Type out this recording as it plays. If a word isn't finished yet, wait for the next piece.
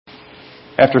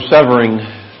After suffering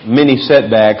many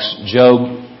setbacks, Job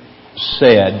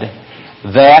said,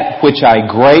 "That which I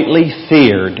greatly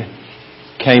feared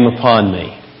came upon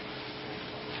me."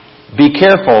 Be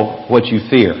careful what you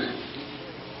fear,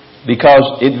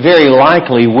 because it very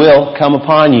likely will come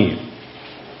upon you.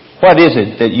 What is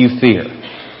it that you fear?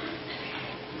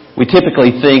 We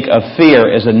typically think of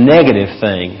fear as a negative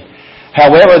thing.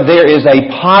 However, there is a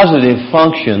positive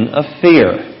function of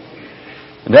fear.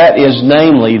 That is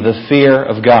namely the fear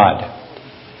of God.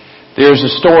 There's a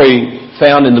story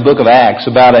found in the book of Acts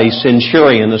about a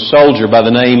centurion, a soldier by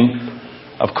the name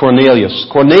of Cornelius.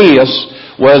 Cornelius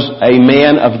was a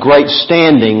man of great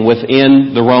standing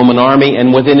within the Roman army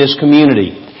and within his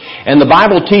community. And the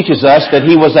Bible teaches us that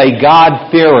he was a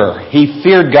God-fearer. He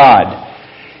feared God.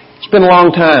 It's been a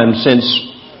long time since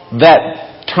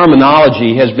that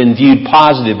terminology has been viewed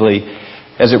positively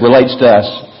as it relates to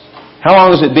us. How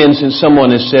long has it been since someone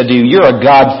has said to you, "You're a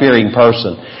God-fearing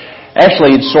person"?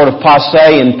 Actually, it's sort of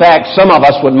passé. In fact, some of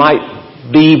us might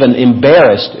be even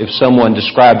embarrassed if someone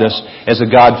described us as a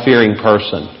God-fearing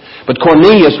person. But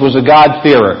Cornelius was a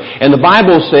God-fearer. And the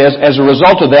Bible says, as a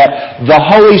result of that, the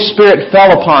Holy Spirit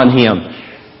fell upon him.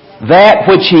 That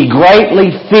which he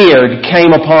greatly feared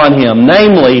came upon him,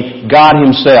 namely God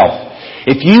Himself.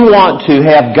 If you want to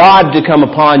have God to come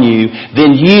upon you,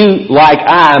 then you, like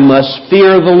I, must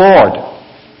fear the Lord.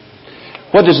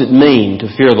 What does it mean to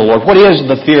fear the Lord? What is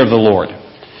the fear of the Lord?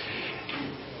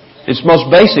 Its most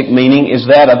basic meaning is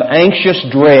that of anxious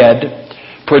dread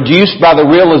produced by the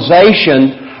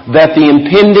realization that the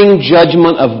impending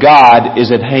judgment of God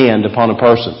is at hand upon a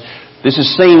person. This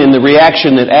is seen in the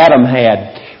reaction that Adam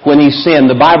had when he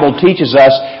sinned. The Bible teaches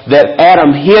us that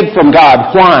Adam hid from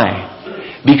God. Why?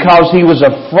 Because he was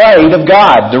afraid of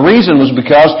God. The reason was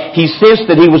because he sensed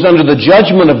that he was under the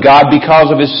judgment of God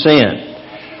because of his sin.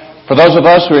 For those of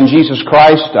us who are in Jesus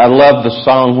Christ, I love the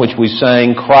song which we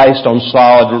sang, "Christ on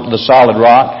the solid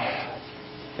rock."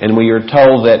 And we are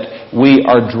told that we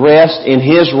are dressed in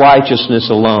His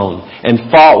righteousness alone and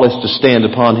faultless to stand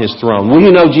upon His throne. When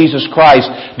you know Jesus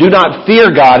Christ, do not fear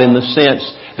God in the sense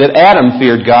that Adam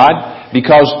feared God,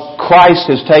 because Christ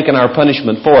has taken our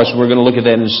punishment for us. We're going to look at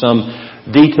that in some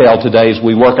detail today as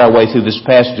we work our way through this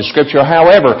passage of Scripture.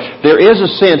 However, there is a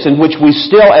sense in which we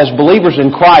still, as believers in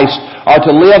Christ, are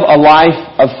to live a life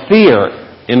of fear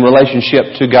in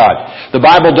relationship to God. The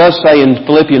Bible does say in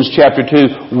Philippians chapter 2,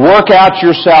 "Work out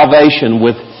your salvation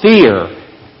with fear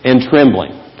and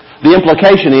trembling." The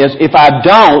implication is, if I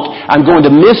don't, I'm going to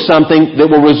miss something that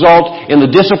will result in the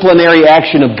disciplinary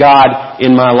action of God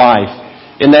in my life.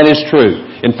 And that is true.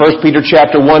 In 1 Peter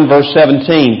chapter 1, verse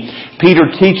 17, Peter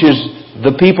teaches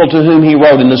the people to whom he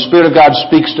wrote, and the Spirit of God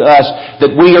speaks to us,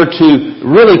 that we are to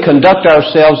really conduct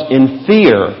ourselves in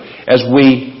fear as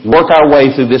we work our way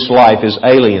through this life as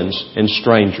aliens and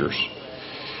strangers.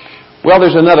 Well,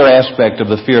 there's another aspect of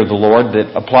the fear of the Lord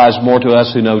that applies more to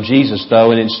us who know Jesus, though,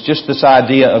 and it's just this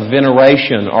idea of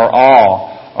veneration or awe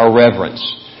or reverence.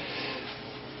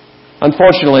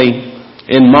 Unfortunately,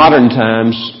 in modern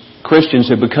times, Christians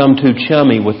have become too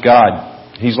chummy with God.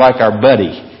 He's like our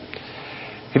buddy.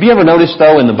 Have you ever noticed,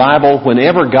 though, in the Bible,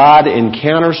 whenever God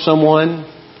encounters someone,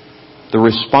 the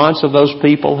response of those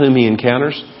people whom He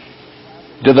encounters,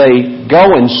 do they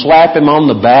go and slap him on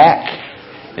the back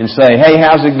and say, "Hey,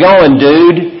 how's it going,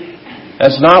 dude?"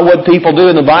 That's not what people do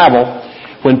in the Bible.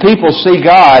 When people see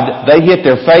God, they hit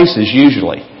their faces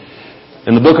usually.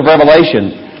 In the book of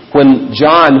Revelation, when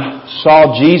John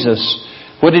saw Jesus,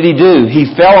 what did he do? He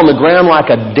fell on the ground like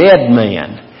a dead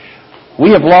man.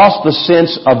 We have lost the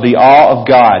sense of the awe of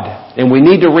God, and we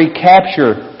need to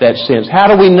recapture that sense. How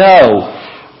do we know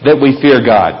that we fear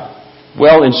God?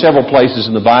 Well, in several places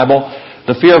in the Bible,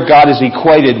 the fear of God is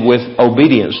equated with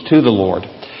obedience to the Lord.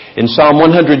 In Psalm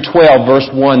 112, verse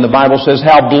 1, the Bible says,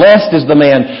 "How blessed is the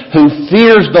man who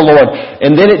fears the Lord."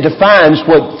 And then it defines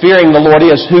what fearing the Lord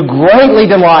is, "who greatly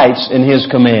delights in His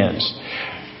commands."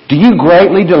 Do you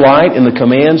greatly delight in the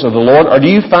commands of the Lord, or do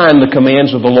you find the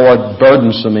commands of the Lord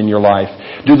burdensome in your life?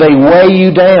 Do they weigh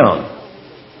you down?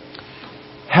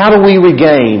 How do we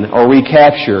regain or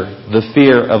recapture the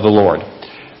fear of the Lord?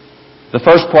 The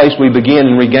first place we begin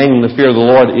in regaining the fear of the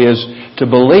Lord is to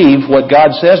believe what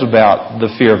God says about the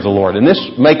fear of the Lord. And this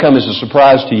may come as a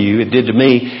surprise to you. It did to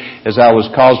me as I was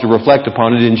caused to reflect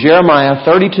upon it. In Jeremiah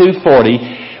 32:40,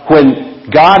 when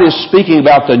God is speaking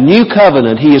about the new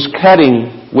covenant He is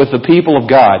cutting with the people of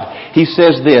God, He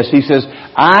says this. He says,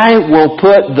 "I will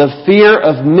put the fear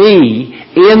of me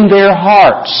in their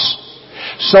hearts,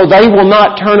 so they will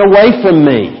not turn away from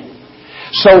me."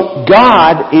 So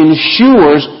God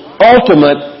ensures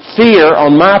ultimate fear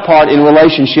on my part in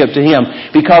relationship to Him,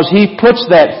 because He puts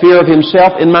that fear of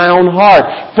Himself in my own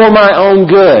heart for my own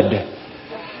good.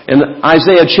 In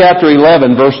Isaiah chapter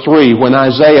 11, verse 3, when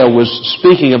Isaiah was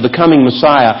speaking of the coming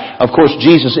Messiah, of course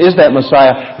Jesus is that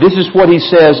Messiah, this is what he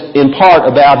says in part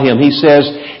about Him. He says,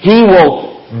 He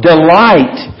will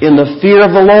delight in the fear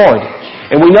of the Lord.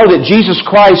 And we know that Jesus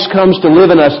Christ comes to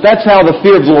live in us. That's how the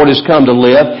fear of the Lord has come to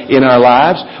live in our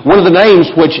lives. One of the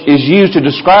names which is used to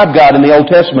describe God in the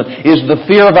Old Testament is the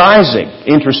fear of Isaac,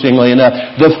 interestingly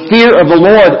enough. The fear of the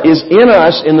Lord is in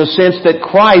us in the sense that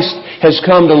Christ has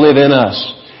come to live in us.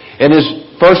 And as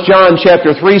 1 John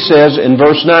chapter 3 says in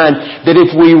verse 9, that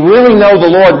if we really know the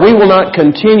Lord, we will not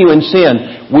continue in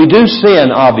sin. We do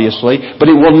sin, obviously, but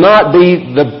it will not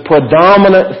be the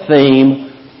predominant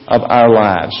theme of our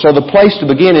lives. So the place to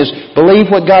begin is believe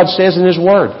what God says in His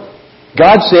Word.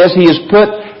 God says He has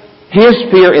put His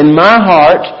fear in my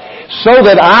heart so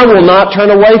that I will not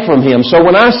turn away from Him. So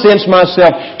when I sense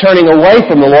myself turning away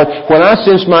from the Lord, when I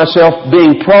sense myself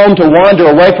being prone to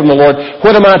wander away from the Lord,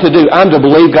 what am I to do? I'm to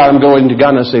believe God. I'm going to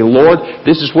God and I say, Lord,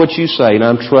 this is what You say, and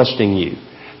I'm trusting You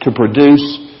to produce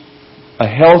a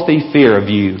healthy fear of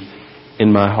You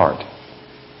in my heart.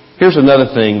 Here's another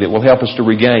thing that will help us to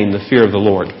regain the fear of the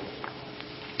Lord.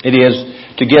 It is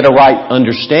to get a right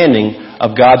understanding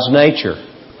of God's nature.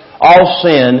 All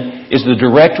sin is the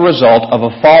direct result of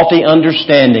a faulty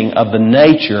understanding of the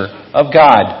nature of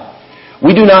God.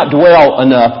 We do not dwell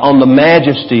enough on the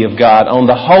majesty of God, on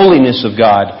the holiness of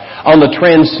God, on the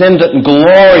transcendent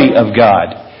glory of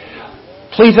God.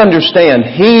 Please understand,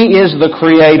 He is the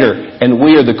Creator and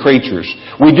we are the creatures.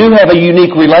 We do have a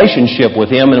unique relationship with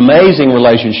Him, an amazing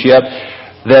relationship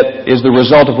that is the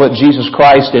result of what Jesus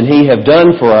Christ and He have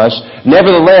done for us.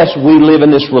 Nevertheless, we live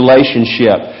in this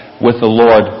relationship with the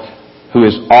Lord who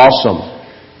is awesome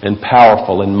and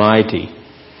powerful and mighty.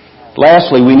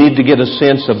 Lastly, we need to get a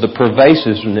sense of the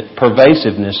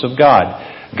pervasiveness of God.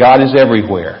 God is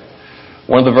everywhere.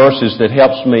 One of the verses that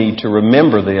helps me to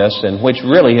remember this, and which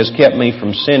really has kept me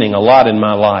from sinning a lot in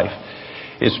my life,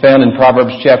 is found in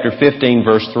Proverbs chapter 15,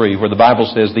 verse 3, where the Bible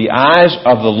says, the eyes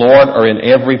of the Lord are in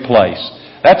every place.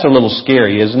 That's a little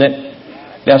scary, isn't it?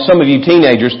 Now, some of you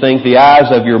teenagers think the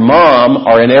eyes of your mom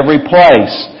are in every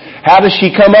place. How does she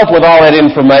come up with all that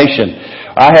information?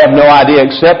 I have no idea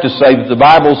except to say that the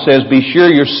Bible says, be sure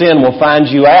your sin will find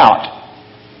you out.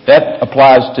 That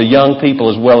applies to young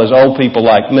people as well as old people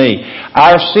like me.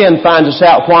 Our sin finds us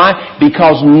out. Why?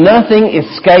 Because nothing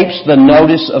escapes the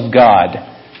notice of God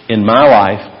in my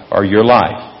life or your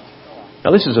life.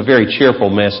 Now, this is a very cheerful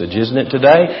message, isn't it,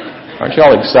 today? Aren't you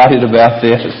all excited about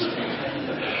this?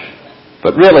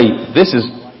 But really, this is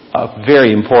a very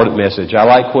important message. I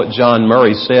like what John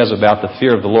Murray says about the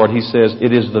fear of the Lord. He says, it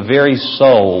is the very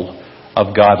soul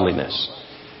of godliness.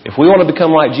 If we want to become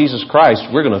like Jesus Christ,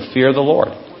 we're going to fear the Lord.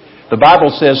 The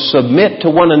Bible says, submit to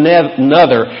one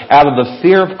another out of the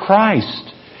fear of Christ.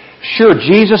 Sure,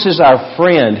 Jesus is our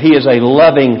friend. He is a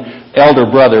loving elder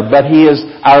brother, but He is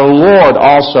our Lord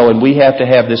also, and we have to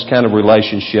have this kind of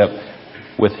relationship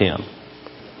with Him.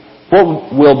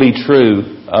 What will be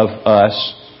true of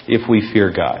us if we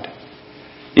fear God?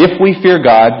 If we fear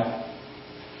God,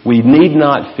 we need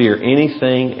not fear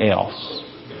anything else.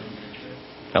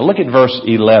 Now look at verse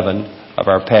 11 of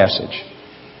our passage.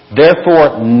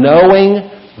 Therefore,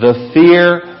 knowing the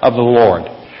fear of the Lord.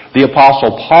 The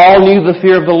Apostle Paul knew the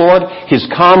fear of the Lord. His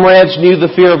comrades knew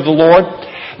the fear of the Lord.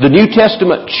 The New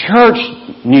Testament church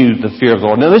knew the fear of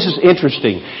the Lord. Now this is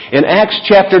interesting. In Acts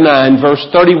chapter 9, verse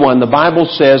 31, the Bible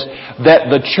says that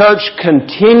the church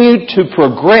continued to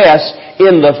progress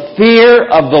in the fear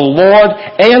of the Lord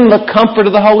and the comfort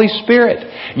of the Holy Spirit.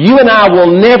 You and I will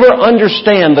never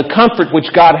understand the comfort which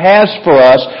God has for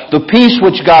us, the peace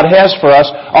which God has for us,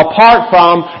 apart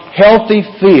from healthy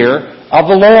fear of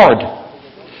the Lord.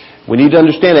 We need to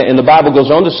understand that. And the Bible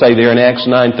goes on to say there in Acts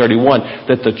 9:31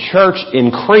 that the church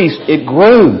increased, it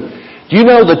grew. Do you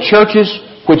know the churches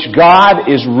which God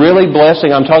is really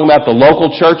blessing? I'm talking about the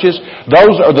local churches.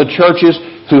 Those are the churches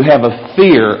who have a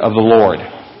fear of the Lord.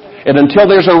 And until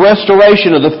there's a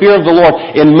restoration of the fear of the Lord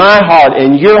in my heart,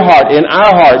 in your heart, in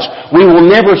our hearts, we will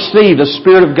never see the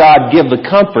Spirit of God give the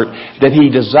comfort that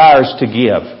He desires to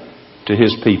give to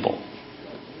His people.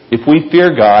 If we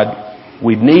fear God,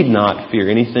 we need not fear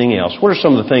anything else. What are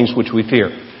some of the things which we fear?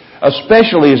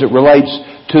 Especially as it relates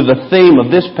to the theme of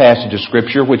this passage of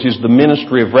Scripture, which is the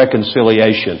ministry of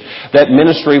reconciliation. That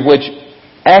ministry which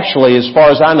actually, as far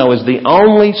as I know, is the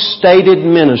only stated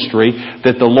ministry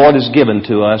that the Lord has given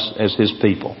to us as His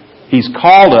people. He's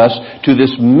called us to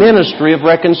this ministry of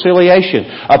reconciliation,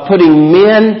 of putting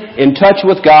men in touch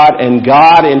with God and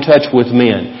God in touch with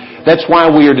men. That's why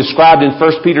we are described in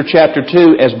 1 Peter chapter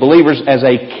 2 as believers as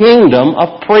a kingdom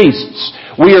of priests.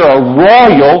 We are a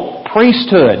royal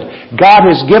priesthood. God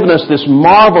has given us this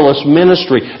marvelous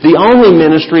ministry. The only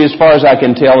ministry, as far as I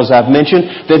can tell, as I've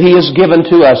mentioned, that He has given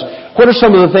to us. What are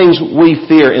some of the things we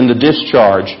fear in the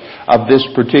discharge of this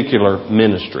particular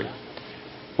ministry?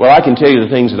 Well, I can tell you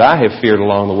the things that I have feared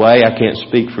along the way. I can't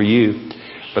speak for you.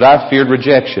 But I've feared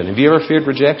rejection. Have you ever feared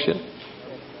rejection?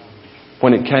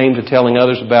 When it came to telling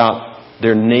others about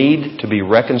their need to be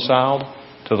reconciled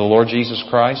to the Lord Jesus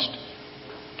Christ,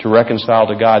 to reconcile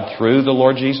to God through the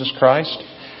Lord Jesus Christ,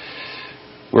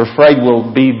 we're afraid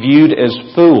we'll be viewed as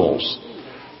fools.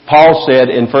 Paul said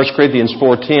in 1 Corinthians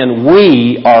 4:10,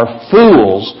 we are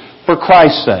fools for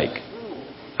Christ's sake.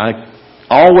 I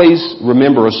always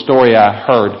remember a story I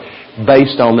heard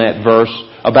based on that verse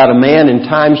about a man in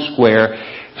Times Square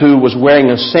who was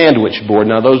wearing a sandwich board.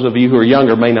 Now, those of you who are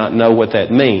younger may not know what that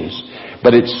means,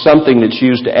 but it's something that's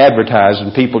used to advertise,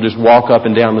 and people just walk up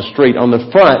and down the street. On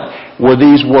the front were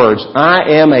these words,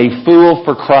 I am a fool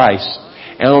for Christ.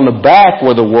 And on the back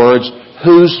were the words,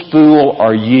 whose fool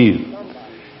are you?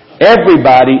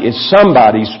 Everybody is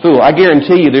somebody's fool. I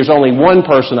guarantee you there's only one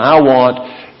person I want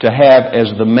to have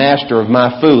as the master of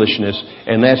my foolishness,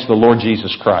 and that's the Lord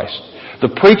Jesus Christ.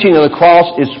 The preaching of the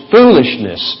cross is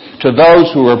foolishness to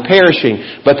those who are perishing.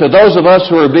 But to those of us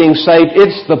who are being saved,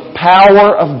 it's the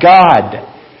power of God.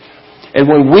 And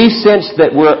when we sense that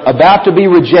we're about to be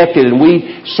rejected and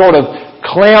we sort of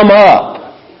clam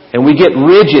up and we get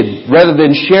rigid rather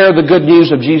than share the good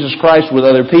news of Jesus Christ with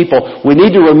other people, we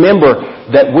need to remember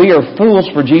that we are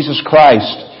fools for Jesus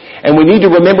Christ. And we need to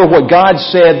remember what God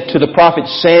said to the prophet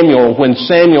Samuel when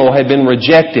Samuel had been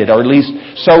rejected, or at least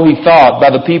so he thought, by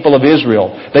the people of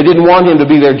Israel. They didn't want him to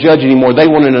be their judge anymore. They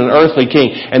wanted an earthly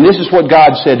king. And this is what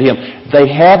God said to him. They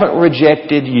haven't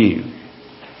rejected you.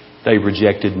 They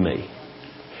rejected me.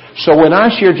 So when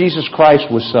I share Jesus Christ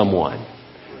with someone,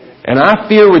 and I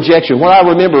fear rejection, what I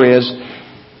remember is,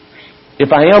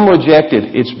 if I am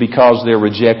rejected, it's because they're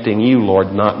rejecting you,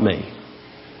 Lord, not me.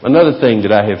 Another thing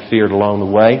that I have feared along the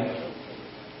way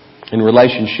in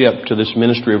relationship to this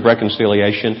ministry of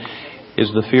reconciliation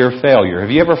is the fear of failure. Have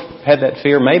you ever had that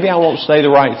fear? Maybe I won't say the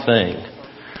right thing.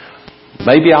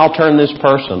 Maybe I'll turn this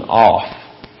person off.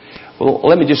 Well,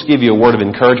 let me just give you a word of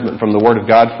encouragement from the Word of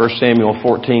God. 1 Samuel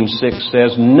 14:6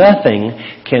 says, nothing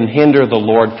can hinder the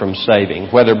Lord from saving,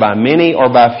 whether by many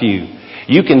or by few.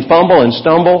 You can fumble and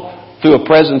stumble through a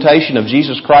presentation of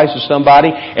Jesus Christ to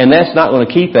somebody, and that's not going to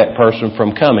keep that person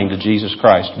from coming to Jesus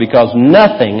Christ, because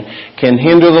nothing can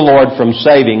hinder the Lord from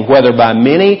saving, whether by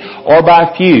many or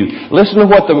by few. Listen to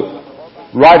what the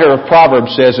writer of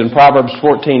Proverbs says in Proverbs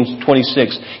 14:26.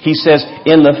 He says,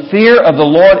 in the fear of the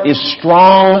Lord is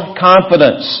strong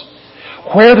confidence.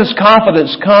 Where does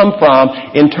confidence come from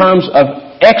in terms of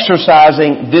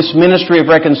exercising this ministry of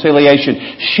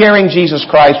reconciliation, sharing Jesus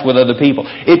Christ with other people?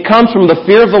 It comes from the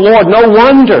fear of the Lord. No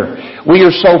wonder we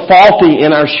are so faulty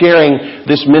in our sharing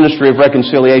this ministry of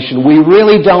reconciliation. We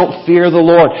really don't fear the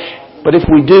Lord. But if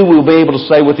we do, we'll be able to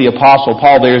say with the Apostle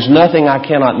Paul, there is nothing I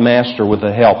cannot master with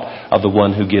the help of the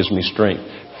one who gives me strength.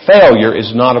 Failure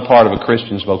is not a part of a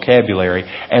Christian's vocabulary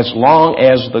as long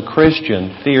as the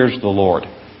Christian fears the Lord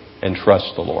and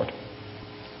trusts the Lord.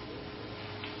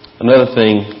 Another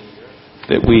thing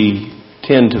that we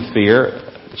tend to fear,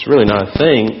 it's really not a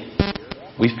thing,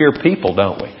 we fear people,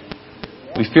 don't we?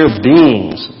 We fear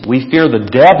beings. We fear the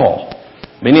devil.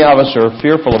 Many of us are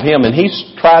fearful of him, and he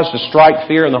tries to strike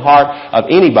fear in the heart of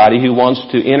anybody who wants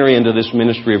to enter into this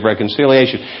ministry of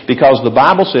reconciliation. Because the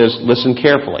Bible says, listen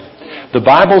carefully, the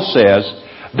Bible says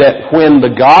that when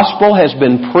the gospel has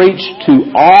been preached to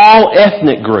all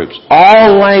ethnic groups,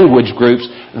 all language groups,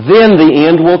 then the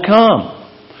end will come.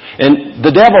 And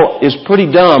the devil is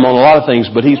pretty dumb on a lot of things,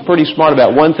 but he's pretty smart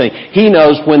about one thing. He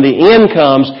knows when the end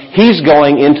comes, he's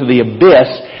going into the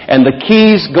abyss, and the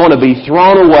key's going to be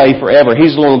thrown away forever.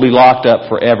 He's going to be locked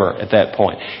up forever at that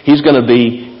point. He's going to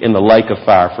be in the lake of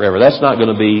fire forever. That's not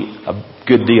going to be a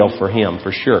good deal for him,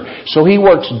 for sure. So he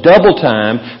works double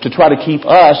time to try to keep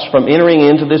us from entering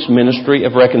into this ministry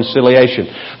of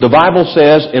reconciliation. The Bible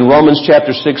says in Romans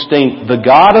chapter 16, the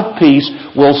God of peace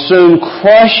will soon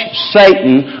crush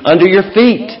Satan under your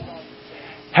feet.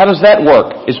 How does that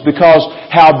work? It's because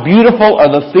how beautiful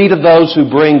are the feet of those who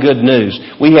bring good news.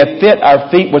 We have fit our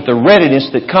feet with the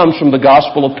readiness that comes from the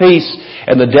gospel of peace,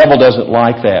 and the devil doesn't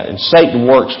like that. And Satan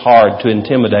works hard to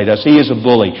intimidate us. He is a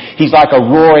bully. He's like a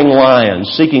roaring lion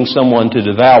seeking someone to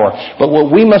devour. But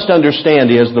what we must understand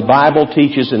is the Bible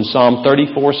teaches in Psalm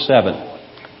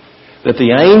 34:7 that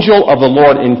the angel of the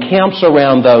Lord encamps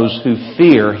around those who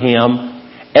fear Him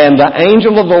and the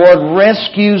angel of the Lord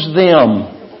rescues them.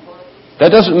 That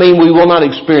doesn't mean we will not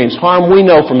experience harm. We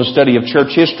know from the study of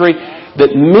church history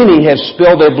that many have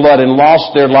spilled their blood and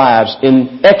lost their lives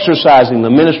in exercising the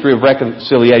ministry of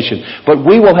reconciliation. But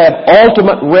we will have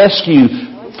ultimate rescue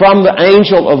from the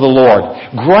angel of the Lord.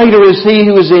 Greater is He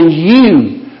who is in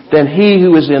you than he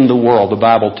who is in the world, the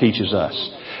Bible teaches us.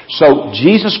 So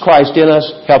Jesus Christ in us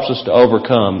helps us to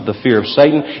overcome the fear of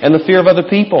Satan and the fear of other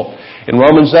people. In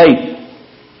Romans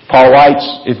 8, Paul writes,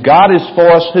 if God is for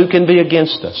us, who can be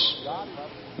against us?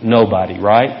 Nobody,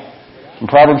 right? In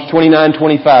Proverbs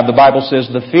 29:25, the Bible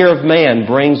says, the fear of man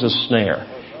brings a snare.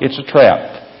 It's a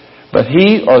trap. But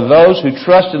he or those who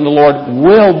trust in the Lord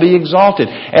will be exalted.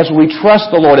 As we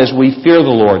trust the Lord, as we fear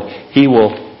the Lord, He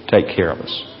will take care of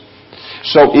us.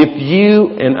 So if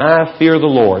you and I fear the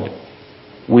Lord,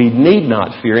 we need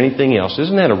not fear anything else.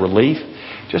 Isn't that a relief?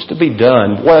 Just to be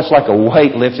done. Well, it's like a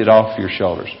weight lifted off your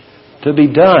shoulders. To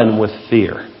be done with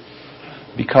fear.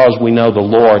 Because we know the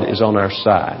Lord is on our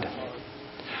side.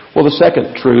 Well, the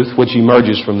second truth which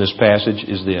emerges from this passage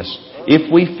is this.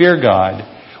 If we fear God,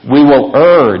 we will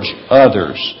urge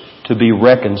others to be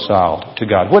reconciled to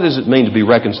God. What does it mean to be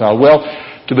reconciled? Well,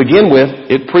 to begin with,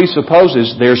 it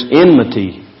presupposes there's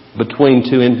enmity between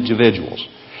two individuals.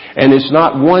 And it's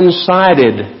not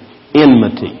one-sided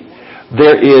enmity.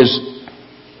 There is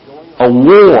a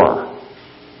war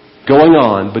going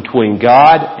on between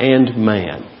God and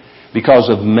man because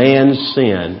of man's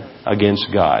sin against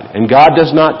God. And God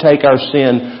does not take our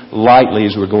sin lightly,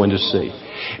 as we're going to see.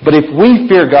 But if we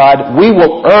fear God, we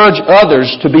will urge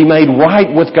others to be made right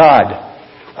with God.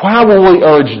 Why will we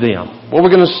urge them? Well,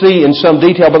 we're going to see in some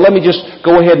detail, but let me just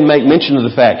go ahead and make mention of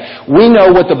the fact. We know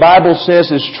what the Bible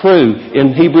says is true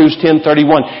in Hebrews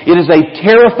 10:31. It is a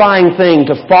terrifying thing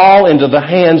to fall into the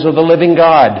hands of the living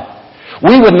God.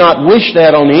 We would not wish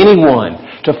that on anyone,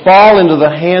 to fall into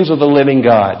the hands of the living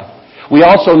God. We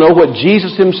also know what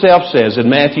Jesus Himself says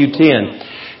in Matthew 10.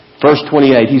 Verse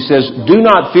 28, He says, do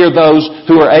not fear those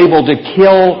who are able to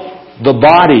kill the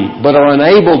body, but are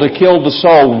unable to kill the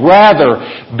soul. Rather,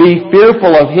 be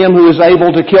fearful of Him who is able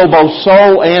to kill both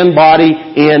soul and body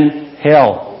in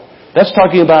hell. That's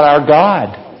talking about our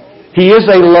God. He is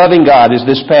a loving God, as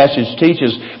this passage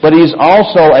teaches, but He is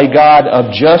also a God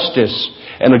of justice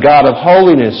and a God of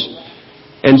holiness.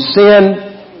 And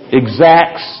sin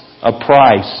exacts a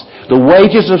price. The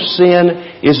wages of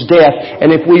sin is death.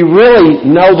 And if we really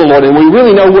know the Lord and we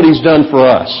really know what He's done for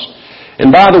us,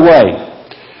 and by the way,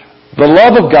 the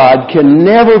love of God can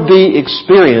never be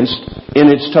experienced in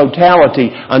its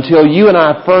totality until you and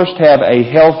I first have a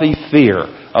healthy fear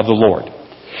of the Lord.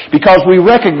 Because we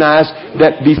recognize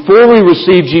that before we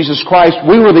received Jesus Christ,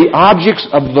 we were the objects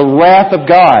of the wrath of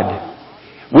God.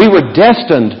 We were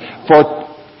destined for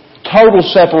total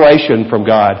separation from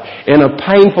God and a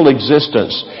painful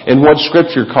existence in what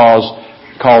Scripture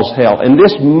calls hell. And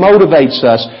this motivates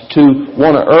us to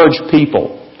want to urge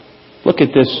people. Look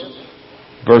at this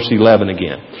verse 11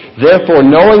 again. Therefore,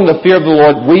 knowing the fear of the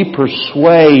Lord, we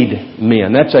persuade men.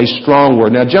 That's a strong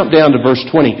word. Now jump down to verse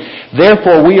 20.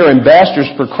 Therefore, we are ambassadors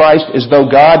for Christ as though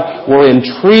God were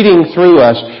entreating through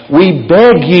us. We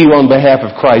beg you on behalf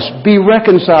of Christ, be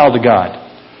reconciled to God.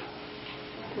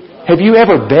 Have you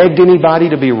ever begged anybody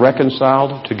to be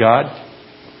reconciled to God?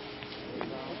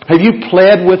 Have you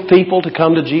pled with people to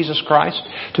come to Jesus Christ,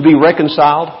 to be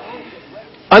reconciled?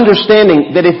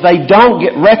 Understanding that if they don't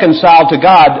get reconciled to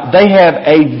God, they have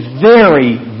a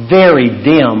very, very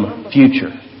dim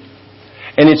future.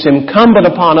 And it's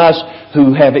incumbent upon us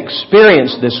who have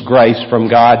experienced this grace from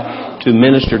God to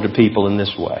minister to people in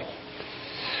this way.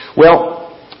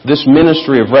 Well, this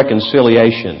ministry of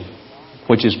reconciliation,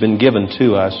 which has been given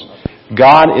to us,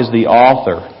 God is the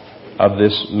author of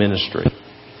this ministry.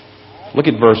 Look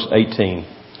at verse 18.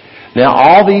 Now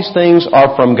all these things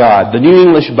are from God. The New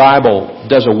English Bible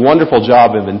does a wonderful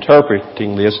job of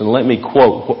interpreting this, and let me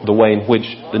quote the way in which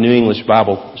the New English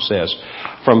Bible says.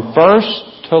 From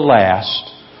first to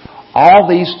last, all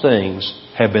these things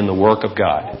have been the work of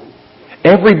God.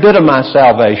 Every bit of my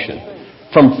salvation,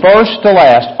 from first to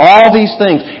last, all these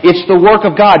things, it's the work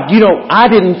of God. You know, I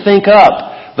didn't think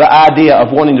up the idea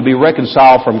of wanting to be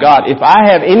reconciled from God. If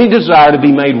I have any desire to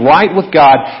be made right with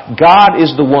God, God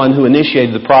is the one who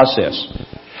initiated the process.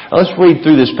 Now let's read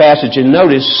through this passage and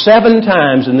notice 7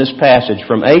 times in this passage,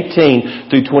 from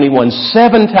 18 through 21,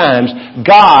 7 times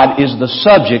God is the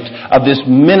subject of this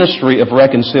ministry of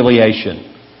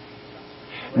reconciliation.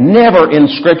 Never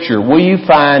in Scripture will you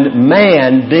find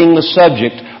man being the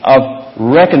subject of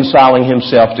reconciling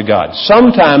himself to God.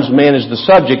 Sometimes man is the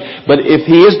subject, but if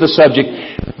he is the subject,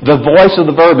 the voice of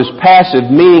the verb is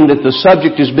passive, meaning that the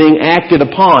subject is being acted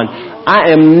upon.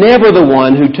 I am never the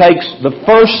one who takes the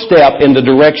first step in the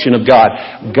direction of God.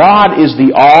 God is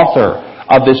the author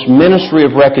of this ministry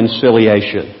of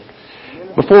reconciliation.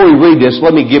 Before we read this,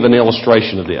 let me give an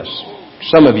illustration of this.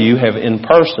 Some of you have in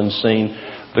person seen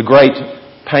the great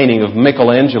painting of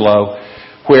Michelangelo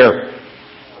where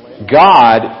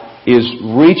God is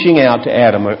reaching out to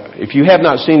Adam. If you have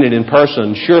not seen it in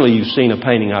person, surely you've seen a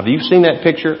painting of it. You've seen that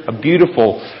picture? A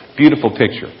beautiful, beautiful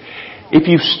picture. If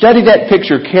you study that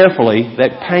picture carefully,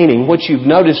 that painting, what you've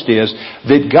noticed is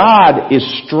that God is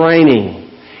straining.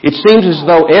 It seems as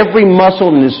though every muscle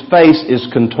in His face is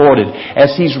contorted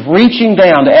as He's reaching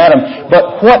down to Adam.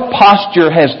 But what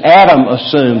posture has Adam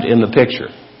assumed in the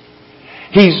picture?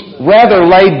 He's rather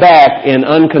laid back and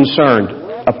unconcerned,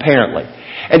 apparently.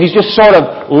 And he's just sort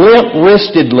of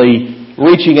limp-wristedly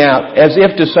reaching out as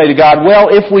if to say to God,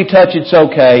 well, if we touch, it's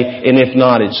okay, and if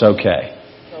not, it's okay.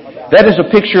 That is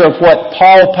a picture of what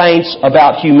Paul paints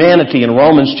about humanity in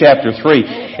Romans chapter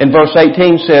 3. In verse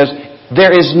 18 says,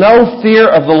 there is no fear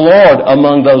of the Lord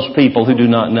among those people who do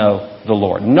not know the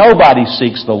Lord. Nobody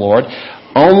seeks the Lord.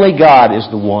 Only God is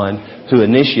the one who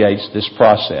initiates this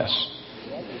process.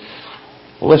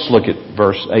 Well, let's look at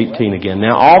verse 18 again.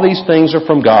 Now all these things are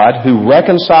from God, who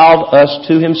reconciled us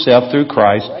to Himself through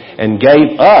Christ and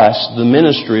gave us the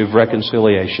ministry of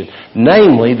reconciliation.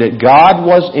 Namely, that God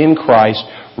was in Christ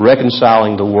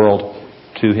reconciling the world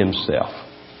to Himself.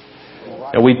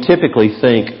 Now we typically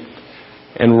think,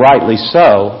 and rightly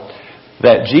so,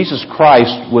 that Jesus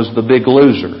Christ was the big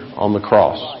loser on the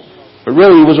cross. But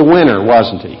really He was a winner,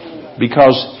 wasn't He?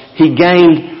 Because He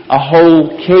gained a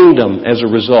whole kingdom as a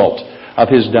result of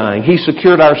His dying. He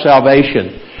secured our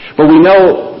salvation. But we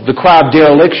know the cry of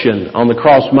dereliction on the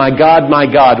cross, my God,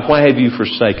 why have you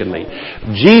forsaken me?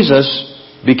 Jesus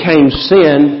became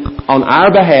sin on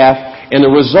our behalf, and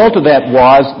the result of that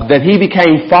was that He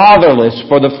became fatherless.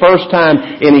 For the first time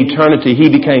in eternity,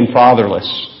 He became fatherless.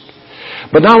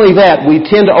 But not only that, we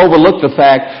tend to overlook the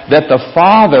fact that the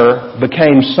Father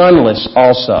became sonless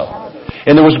also.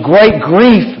 And there was great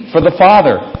grief for the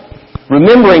Father.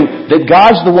 Remembering that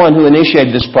God's the one who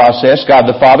initiated this process,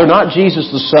 God the Father, not Jesus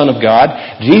the Son of God.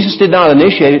 Jesus did not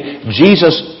initiate it.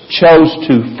 Jesus chose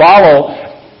to follow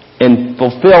and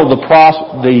fulfill the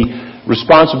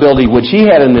responsibility which He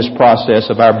had in this process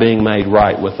of our being made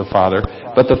right with the Father.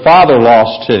 But the Father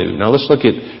lost too. Now let's look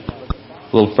at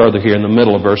a little further here in the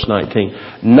middle of verse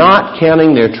 19. Not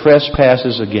counting their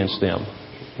trespasses against them.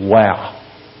 Wow.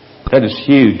 That is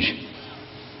huge.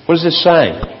 What is this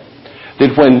saying?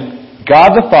 That when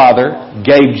God the Father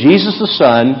gave Jesus the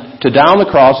Son to die on the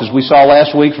cross, as we saw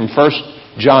last week from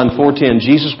 1 John 4:10,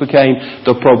 Jesus became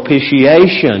the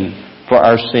propitiation for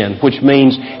our sin, which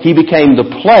means He became the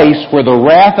place where the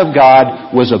wrath of God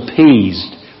was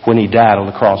appeased when He died on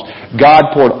the cross.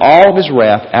 God poured all of His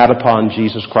wrath out upon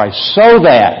Jesus Christ, so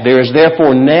that there is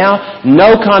therefore now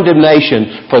no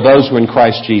condemnation for those who are in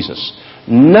Christ Jesus.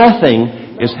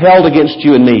 Nothing is held against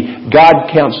you and me. God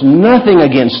counts nothing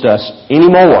against us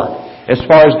anymore. As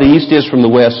far as the east is from the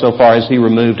west, so far as He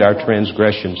removed our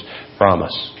transgressions from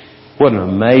us. What an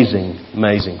amazing,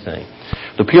 amazing thing.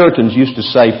 The Puritans used to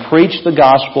say, preach the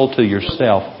gospel to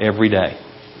yourself every day.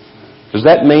 Does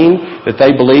that mean that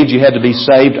they believed you had to be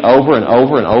saved over and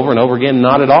over and over and over again?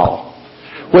 Not at all.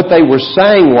 What they were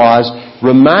saying was,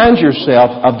 remind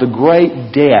yourself of the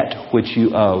great debt which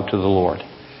you owe to the Lord.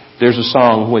 There's a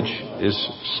song which is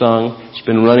sung. It's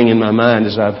been running in my mind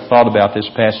as I've thought about this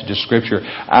passage of Scripture.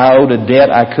 I owed a debt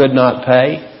I could not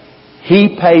pay.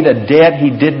 He paid a debt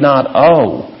He did not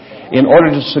owe in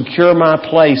order to secure my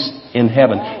place in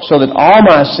heaven, so that all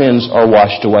my sins are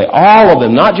washed away. All of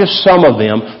them, not just some of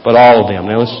them, but all of them.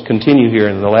 Now let's continue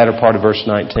here in the latter part of verse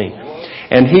 19.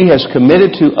 And He has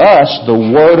committed to us the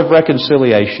word of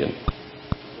reconciliation.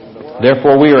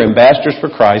 Therefore we are ambassadors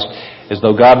for Christ, as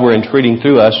though God were entreating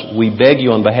through us. We beg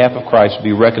you on behalf of Christ to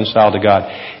be reconciled to God.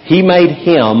 He made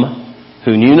Him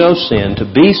who knew no sin to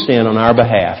be sin on our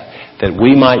behalf, that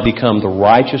we might become the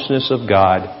righteousness of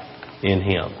God in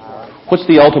Him. What's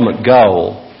the ultimate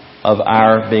goal of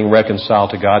our being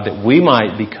reconciled to God? That we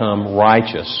might become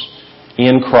righteous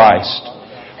in Christ.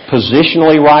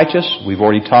 Positionally righteous, we've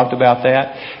already talked about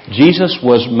that. Jesus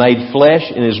was made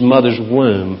flesh in His mother's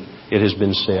womb, it has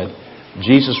been said.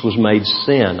 Jesus was made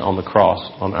sin on the cross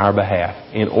on our behalf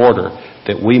in order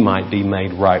that we might be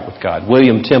made right with God.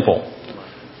 William Temple,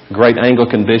 great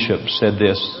Anglican bishop, said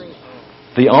this,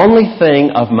 the only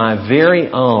thing of my very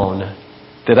own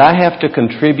that I have to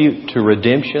contribute to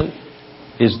redemption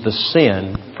is the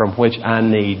sin from which I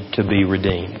need to be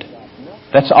redeemed.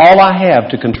 That's all I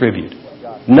have to contribute.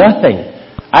 Nothing.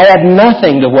 I add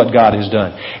nothing to what God has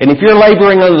done. And if you're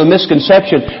laboring under the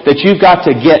misconception that you've got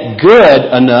to get good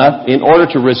enough in order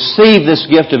to receive this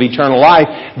gift of eternal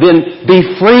life, then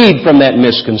be freed from that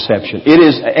misconception. It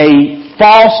is a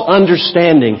false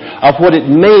understanding of what it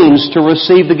means to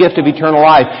receive the gift of eternal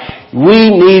life. We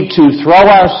need to throw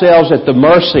ourselves at the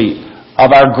mercy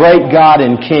of our great God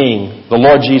and King, the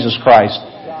Lord Jesus Christ,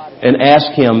 and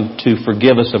ask Him to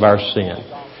forgive us of our sin.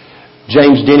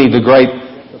 James Denney, the great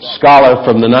scholar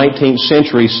from the 19th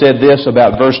century, said this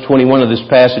about verse 21 of this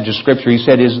passage of Scripture. He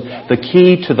said, is the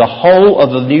key to the whole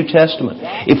of the New Testament.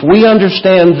 If we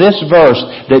understand this verse,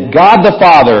 that God the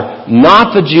Father,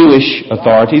 not the Jewish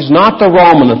authorities, not the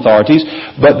Roman authorities,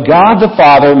 but God the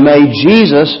Father made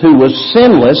Jesus, who was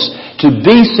sinless, to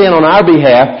be sin on our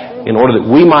behalf in order that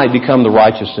we might become the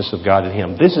righteousness of God in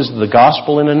Him. This is the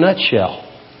gospel in a nutshell.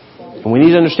 And we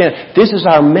need to understand, this is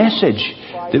our message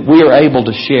that we are able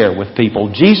to share with people.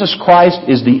 Jesus Christ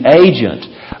is the agent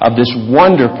of this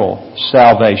wonderful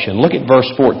salvation. Look at verse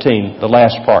 14, the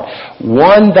last part.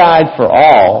 One died for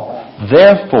all,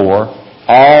 therefore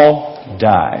all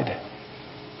died.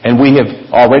 And we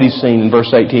have already seen in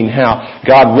verse 18 how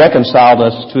God reconciled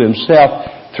us to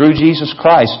Himself through Jesus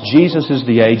Christ. Jesus is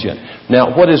the agent.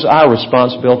 Now, what is our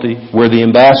responsibility? We're the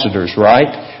ambassadors,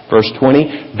 right? Verse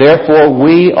 20, therefore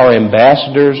we are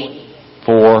ambassadors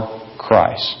for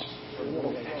Christ.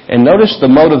 And notice the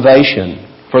motivation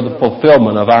for the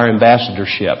fulfillment of our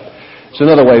ambassadorship. It's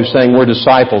another way of saying we're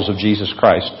disciples of Jesus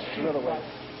Christ.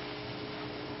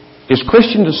 Is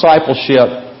Christian discipleship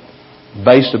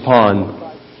based upon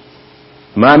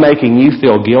my making you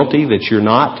feel guilty that you're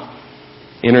not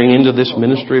entering into this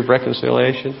ministry of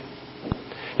reconciliation?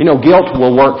 You know, guilt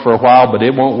will work for a while, but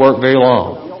it won't work very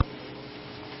long.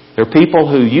 There are people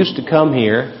who used to come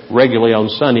here regularly on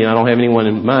Sunday, and I don't have anyone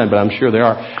in mind, but I'm sure there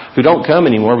are, who don't come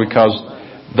anymore because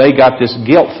they got this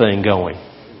guilt thing going.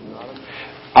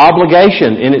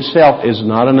 Obligation in itself is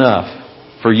not enough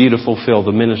for you to fulfill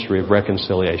the ministry of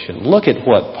reconciliation. Look at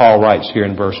what Paul writes here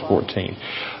in verse 14.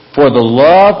 For the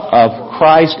love of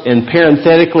Christ, and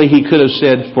parenthetically he could have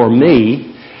said, for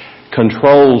me,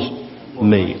 controls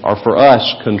me, or for us,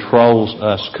 controls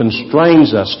us,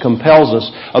 constrains us, compels us.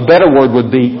 A better word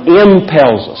would be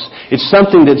impels us. It's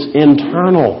something that's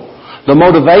internal. The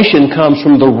motivation comes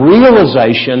from the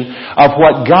realization of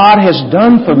what God has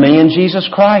done for me in Jesus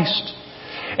Christ.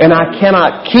 And I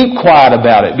cannot keep quiet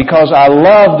about it because I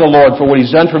love the Lord for what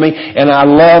He's done for me, and I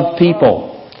love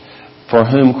people for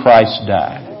whom Christ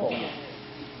died.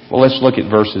 Well, let's look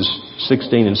at verses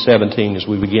 16 and 17 as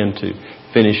we begin to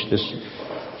finish this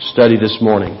study this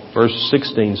morning. Verse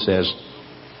 16 says,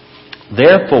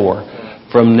 therefore,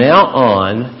 from now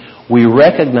on, we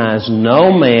recognize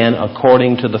no man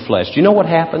according to the flesh. Do you know what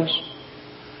happens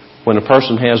when a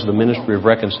person has the ministry of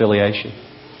reconciliation?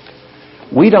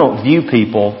 We don't view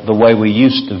people the way we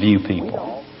used to view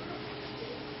people.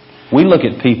 We look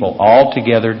at people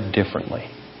altogether differently.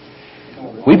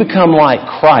 We become like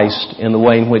Christ in the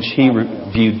way in which He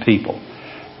viewed people.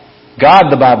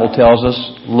 God, the Bible tells us,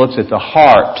 looks at the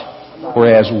heart,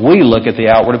 whereas we look at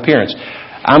the outward appearance.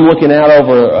 I'm looking out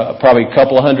over probably a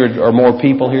couple of hundred or more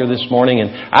people here this morning, and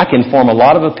I can form a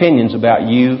lot of opinions about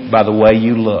you by the way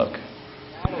you look.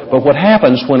 But what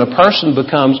happens when a person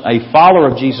becomes a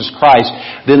follower of Jesus Christ,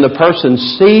 then the person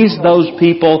sees those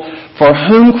people for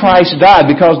whom Christ died,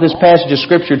 because this passage of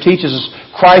Scripture teaches us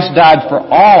Christ died for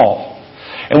all.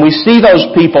 And we see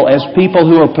those people as people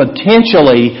who are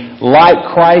potentially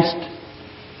like Christ,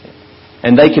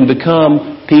 and they can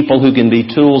become people who can be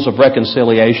tools of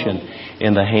reconciliation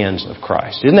in the hands of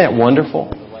Christ. Isn't that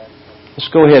wonderful? Let's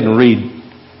go ahead and read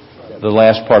the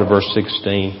last part of verse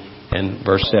 16 and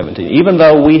verse 17. Even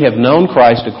though we have known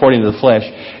Christ according to the flesh,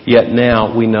 yet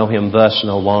now we know Him thus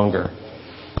no longer.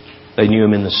 They knew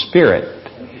Him in the Spirit.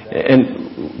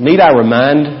 And need I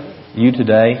remind you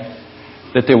today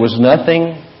that there was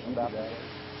nothing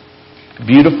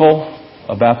beautiful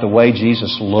about the way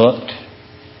Jesus looked.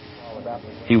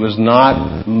 He was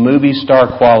not movie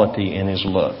star quality in His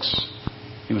looks.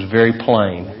 He was very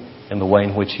plain in the way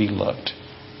in which He looked.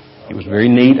 He was very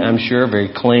neat, I'm sure,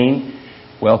 very clean,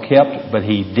 well kept, but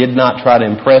He did not try to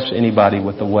impress anybody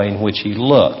with the way in which He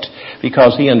looked,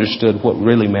 because He understood what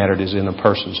really mattered is in a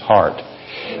person's heart.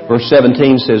 Verse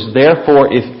 17 says,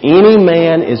 therefore, if any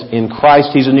man is in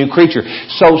Christ, he's a new creature.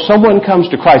 So someone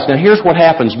comes to Christ. Now here's what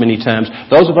happens many times.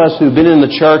 Those of us who've been in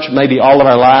the church maybe all of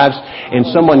our lives, and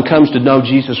someone comes to know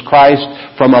Jesus Christ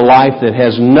from a life that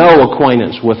has no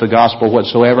acquaintance with the gospel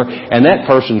whatsoever, and that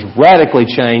person's radically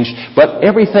changed, but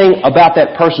everything about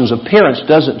that person's appearance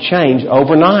doesn't change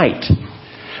overnight.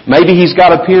 Maybe he's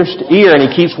got a pierced ear and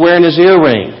he keeps wearing his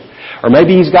earring. Or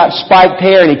maybe he's got spiked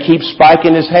hair and he keeps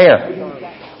spiking his hair.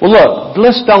 Well, look,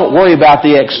 let's don't worry about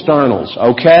the externals,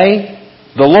 okay?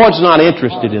 The Lord's not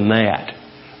interested in that.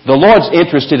 The Lord's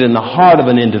interested in the heart of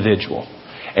an individual.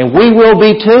 And we will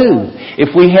be too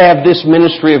if we have this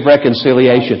ministry of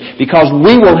reconciliation, because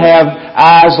we will have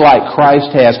eyes like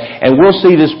Christ has, and we'll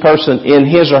see this person in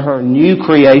his or her new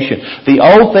creation. The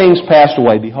old things passed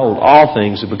away. Behold, all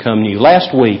things have become new.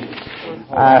 Last week,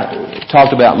 I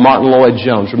talked about Martin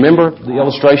Lloyd-Jones. Remember the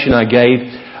illustration I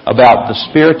gave about the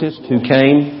Spiritist who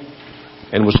came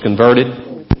and was converted?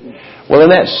 Well,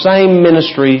 in that same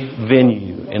ministry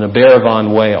venue in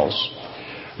Aberavon, Wales,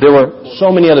 there were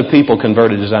so many other people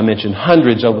converted, as I mentioned,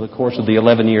 hundreds over the course of the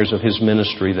 11 years of his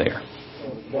ministry there.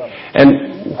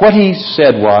 And what he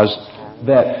said was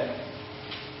that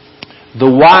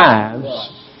the wives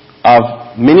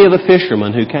of many of the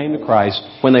fishermen who came to Christ,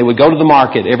 when they would go to the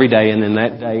market every day, and in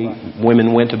that day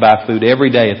women went to buy food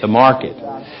every day at the market,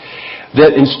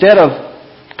 that instead of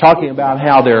talking about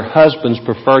how their husbands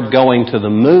preferred going to the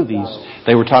movies,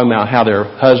 they were talking about how their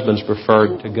husbands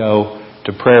preferred to go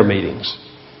to prayer meetings.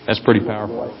 That's pretty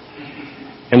powerful.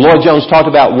 And Lloyd-Jones talked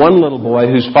about one little boy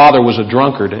whose father was a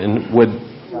drunkard and would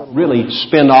really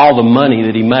spend all the money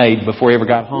that he made before he ever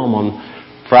got home on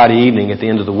Friday evening at the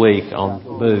end of the week on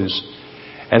booze.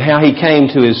 And how he came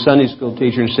to his Sunday school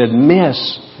teacher and said, "Miss,"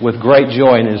 with great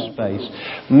joy in his face,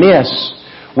 "Miss,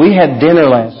 we had dinner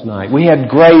last night. We had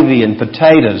gravy and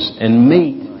potatoes and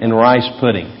meat and rice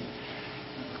pudding."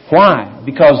 Why?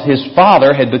 Because his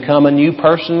father had become a new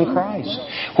person in Christ.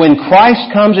 When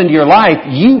Christ comes into your life,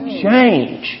 you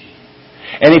change.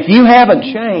 And if you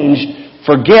haven't changed,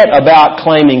 forget about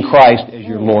claiming Christ as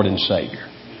your Lord and Savior.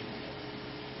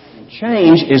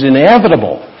 Change is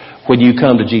inevitable when you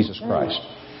come to Jesus Christ.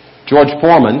 George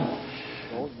Foreman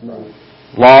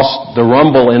lost the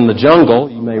rumble in the jungle.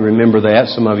 You may remember that.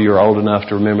 Some of you are old enough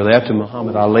to remember that, to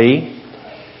Muhammad Ali.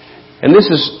 And this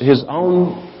is his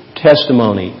own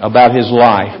testimony about his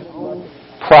life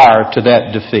prior to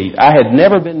that defeat. "I had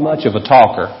never been much of a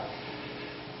talker.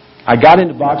 I got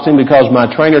into boxing because my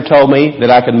trainer told me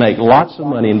that I could make lots of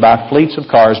money and buy fleets of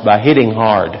cars by hitting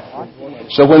hard.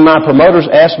 So when my promoters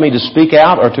asked me to speak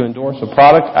out or to endorse a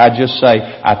product, I'd just say,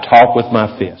 I talk with my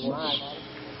fists."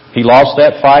 He lost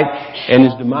that fight, and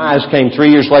his demise came 3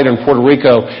 years later in Puerto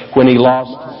Rico when he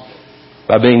lost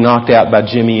by being knocked out by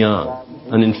Jimmy Young,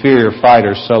 an inferior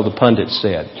fighter, so the pundits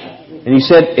said. And he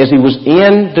said, as he was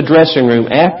in the dressing room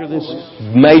after this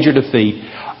major defeat,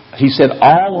 he said,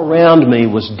 "All around me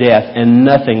was death and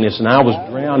nothingness, and I was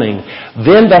drowning.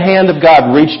 Then the hand of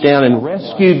God reached down and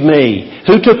rescued me."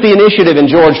 Who took the initiative in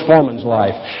George Foreman's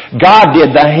life? God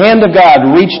did. The hand of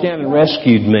God reached down and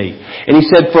rescued me. And he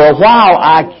said, "For a while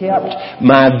I kept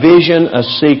my vision a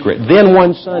secret. Then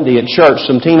one Sunday at church,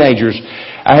 some teenagers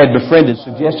I had befriended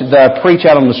suggested that I preach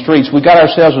out on the streets. We got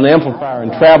ourselves an amplifier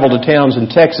and traveled to towns in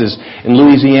Texas and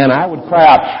Louisiana. I would cry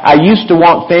out, 'I used to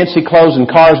want fancy clothes and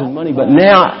cars and money, but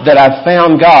now that I've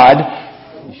found God,'"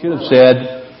 you should have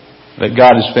said that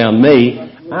God has found me,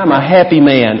 "I'm a happy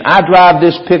man. I drive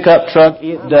this pickup truck.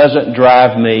 It doesn't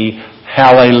drive me.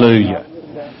 Hallelujah."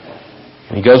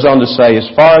 And he goes on to say, "As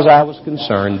far as I was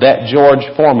concerned, that George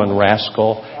Foreman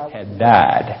rascal had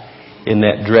died in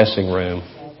that dressing room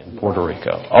in Puerto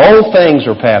Rico. Old things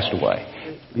are passed away.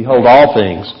 Behold, all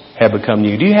things have become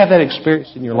new." Do you have that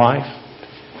experience in your life?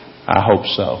 I hope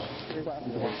so.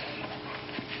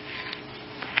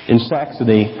 In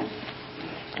Saxony,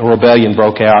 a rebellion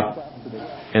broke out,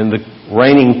 and the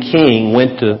reigning king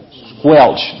went to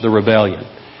squelch the rebellion.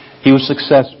 He was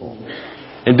successful.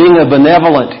 And being a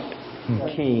benevolent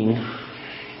king,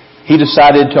 he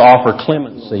decided to offer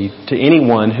clemency to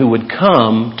anyone who would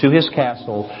come to his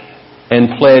castle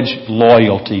and pledge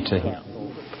loyalty to him.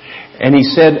 And he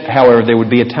said, however, there would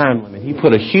be a time limit. He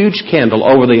put a huge candle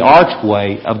over the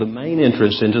archway of the main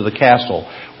entrance into the castle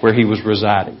where he was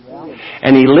residing.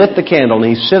 And he lit the candle, and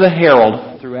he sent a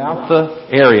herald throughout the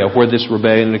area where this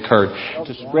rebellion occurred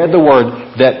to spread the word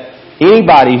that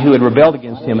anybody who had rebelled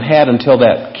against him had until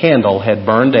that candle had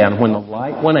burned down. When the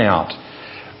light went out,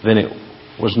 then it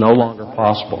was no longer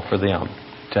possible for them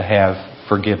to have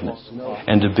forgiveness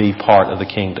and to be part of the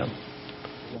kingdom.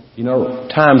 You know,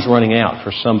 time's running out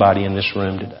for somebody in this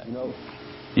room today.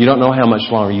 You don't know how much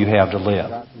longer you have to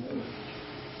live.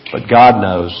 But God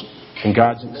knows, and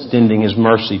God's extending His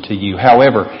mercy to you.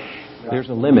 However, there's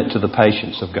a limit to the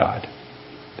patience of God.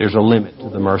 There's a limit to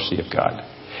the mercy of God.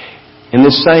 In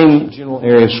this same general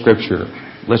area of Scripture,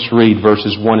 let's read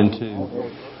verses 1 and 2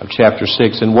 of chapter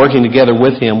 6. "And working together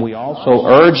with Him, we also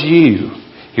urge you,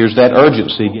 Here's that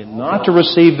urgency again. Not to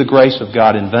receive the grace of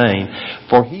God in vain.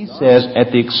 For He says,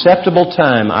 at the acceptable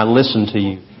time I listened to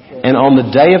you, and on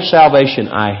the day of salvation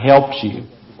I helped you.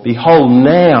 Behold,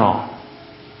 now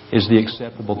is the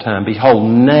acceptable time. Behold,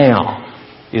 now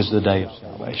is the day of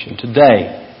salvation.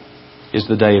 Today is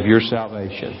the day of your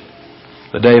salvation.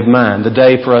 The day of mine. The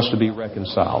day for us to be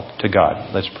reconciled to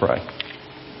God. Let's pray.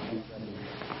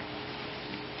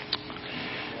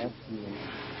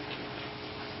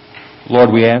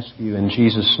 Lord, we ask you in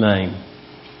Jesus' name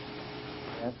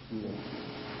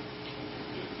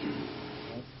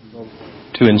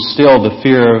to instill the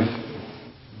fear of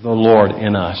the Lord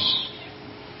in us.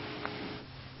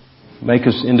 Make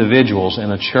us individuals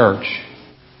in a church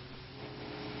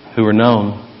who are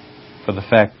known for the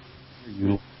fact that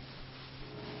you.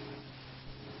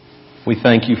 We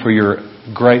thank you for your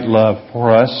great love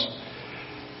for us,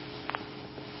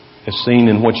 as seen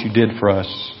in what you did for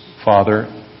us, Father,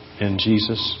 in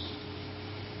Jesus.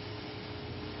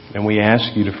 And we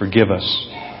ask you to forgive us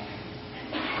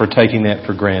for taking that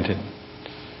for granted.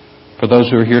 For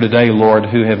those who are here today, Lord,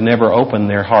 who have never opened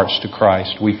their hearts to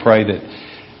Christ, we pray that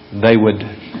they would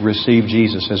receive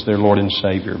Jesus as their Lord and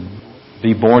Savior.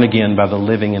 Be born again by the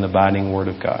living and abiding Word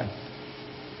of God.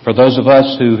 For those of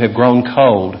us who have grown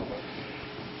cold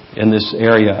in this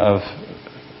area of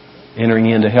entering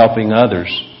into helping others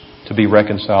to be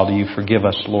reconciled to you, forgive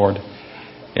us, Lord,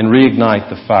 and reignite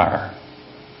the fire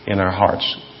in our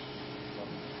hearts.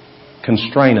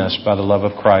 Constrain us by the love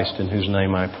of Christ, in whose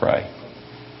name I pray.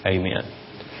 Amen.